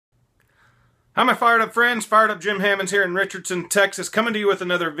Hi my fired up friends, Fired Up Jim Hammonds here in Richardson, Texas, coming to you with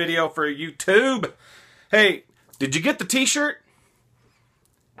another video for YouTube. Hey, did you get the t-shirt?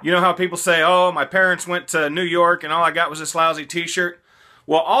 You know how people say, oh, my parents went to New York and all I got was this lousy t-shirt?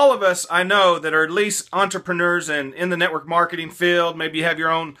 Well, all of us I know that are at least entrepreneurs and in the network marketing field, maybe you have your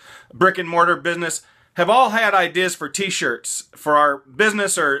own brick and mortar business, have all had ideas for t-shirts for our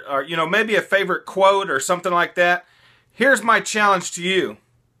business or you know, maybe a favorite quote or something like that. Here's my challenge to you.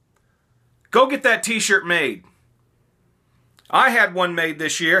 Go get that t-shirt made. I had one made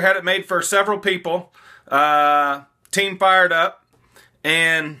this year, had it made for several people, Team Fired Up.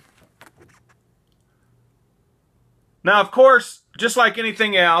 And now, of course, just like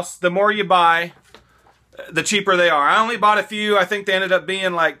anything else, the more you buy, the cheaper they are. I only bought a few. I think they ended up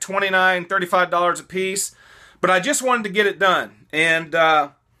being like $29, $35 a piece. But I just wanted to get it done. And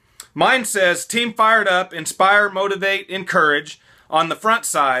mine says, Team Fired Up, inspire, motivate, encourage on the front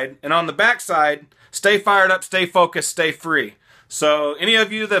side. And on the back side, stay fired up, stay focused, stay free. So any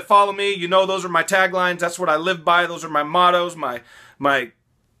of you that follow me, you know those are my taglines. That's what I live by. Those are my mottos, my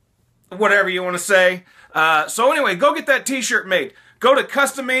whatever you want to say. So anyway, go get that t-shirt made. Go to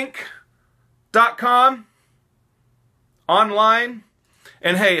customink.com online.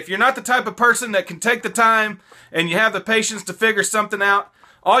 And hey, if you're not the type of person that can take the time and you have the patience to figure something out,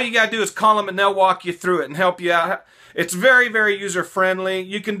 all you got to do is call them and they'll walk you through it and help you out. It's very, very user-friendly.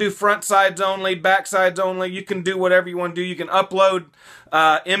 You can do front sides only, back sides only. You can do whatever you want to do. You can upload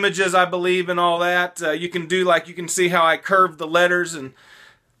images, I believe, and all that. You can do, like, you can see how I curve the letters. And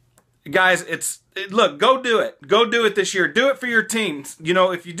guys, look, go do it. Go do it this year. Do it for your teams. You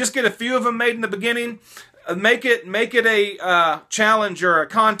know, if you just get a few of them made in the beginning, make it a challenge or a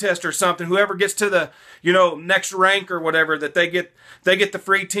contest or something. Whoever gets to the, you know, next rank or whatever, that they get the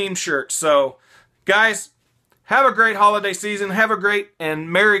free team shirt. So, guys, have a great holiday season. Have a great and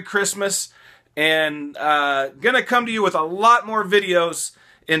Merry Christmas. And gonna come to you with a lot more videos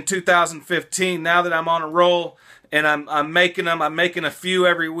in 2015 now that I'm on a roll and I'm making them. I'm making a few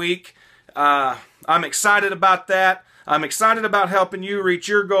every week. I'm excited about that. I'm excited about helping you reach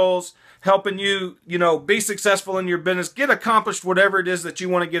your goals, helping you, you know, be successful in your business, get accomplished whatever it is that you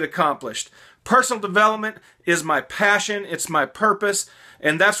want to get accomplished. Personal development is my passion. It's my purpose.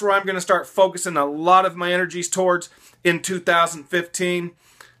 And that's where I'm going to start focusing a lot of my energies towards in 2015.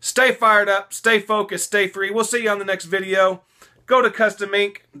 Stay fired up, stay focused, stay free. We'll see you on the next video. Go to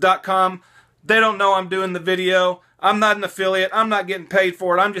customink.com. They don't know I'm doing the video. I'm not an affiliate. I'm not getting paid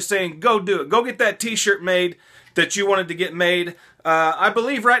for it. I'm just saying go do it. Go get that t-shirt made that you wanted to get made. I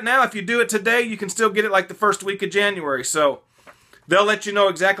believe right now if you do it today, you can still get it like the first week of January. So they'll let you know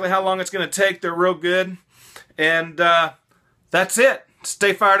exactly how long it's going to take. They're real good. And that's it.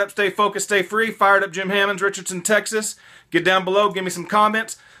 Stay fired up, stay focused, stay free. Fired Up Jim Hammonds, Richardson, Texas. Get down below, give me some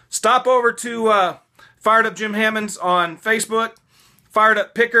comments. Stop over to Fired Up Jim Hammonds on Facebook, Fired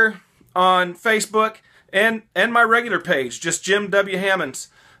Up Picker on Facebook, and my regular page, just Jim W. Hammonds.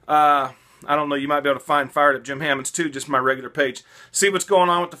 I don't know, you might be able to find Fired Up Jim Hammonds too, just my regular page. See what's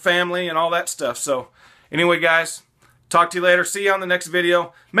going on with the family and all that stuff. So anyway, guys, talk to you later. See you on the next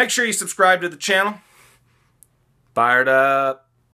video. Make sure you subscribe to the channel. Fired up.